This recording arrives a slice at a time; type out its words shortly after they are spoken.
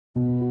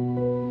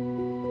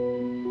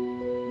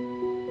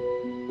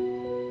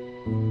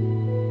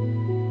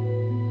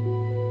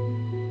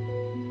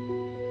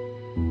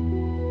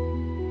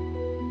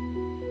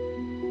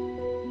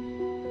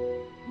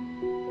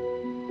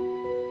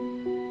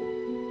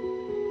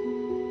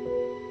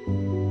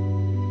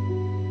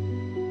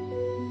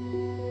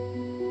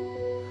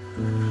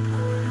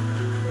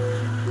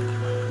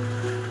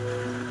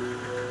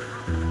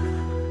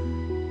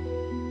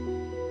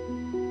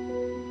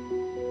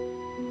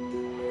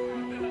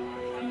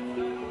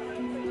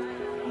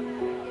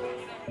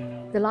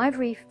The live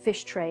reef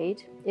fish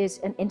trade is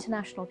an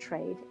international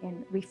trade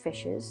in reef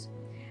fishes,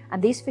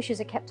 and these fishes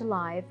are kept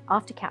alive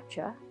after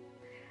capture,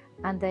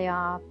 and they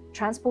are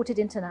transported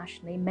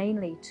internationally,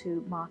 mainly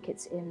to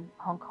markets in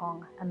Hong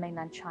Kong and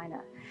mainland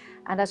China.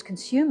 And as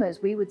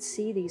consumers, we would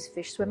see these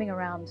fish swimming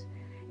around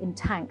in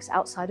tanks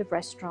outside of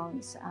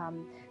restaurants,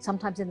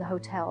 sometimes in the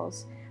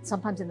hotels,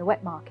 sometimes in the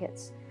wet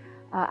markets.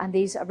 And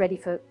these are ready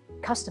for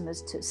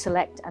customers to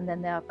select, and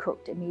then they are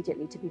cooked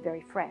immediately to be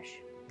very fresh.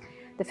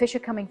 The fish are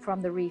coming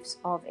from the reefs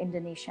of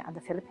Indonesia and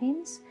the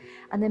Philippines,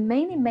 and they're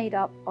mainly made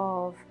up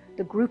of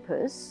the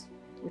groupers,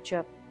 which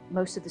are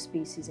most of the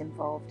species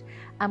involved.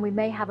 And we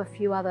may have a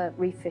few other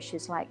reef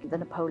fishes like the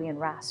Napoleon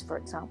wrasse, for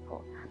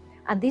example.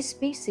 And these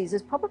species,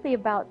 there's probably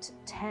about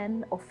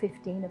 10 or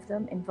 15 of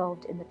them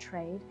involved in the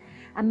trade,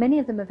 and many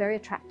of them are very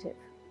attractive.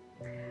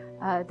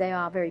 They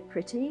are very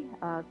pretty.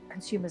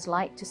 Consumers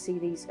like to see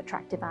these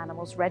attractive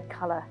animals. Red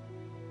color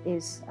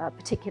is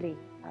particularly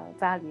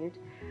valued,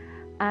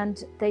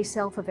 and they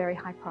sell for very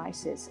high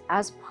prices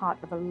as part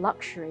of a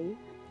luxury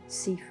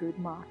seafood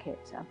market,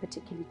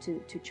 particularly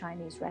to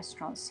Chinese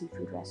restaurants,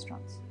 seafood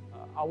restaurants.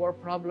 Our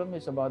problem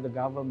is about the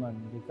government,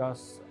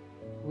 because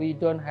we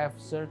don't have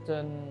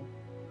certain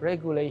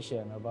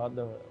regulation about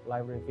the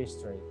live reef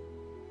fish trade.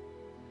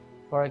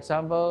 For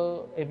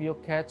example, if you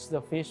catch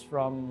the fish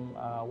from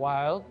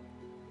wild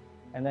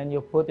and then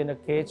you put in a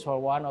cage for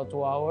 1 or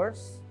 2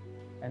 hours,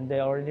 and they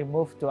already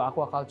moved to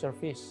aquaculture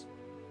fish,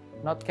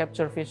 not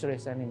capture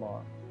fisheries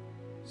anymore.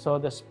 So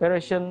the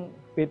separation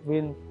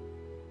between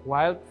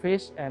wild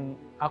fish and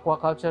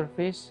aquaculture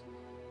fish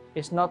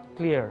is not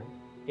clear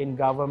in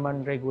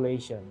government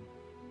regulation.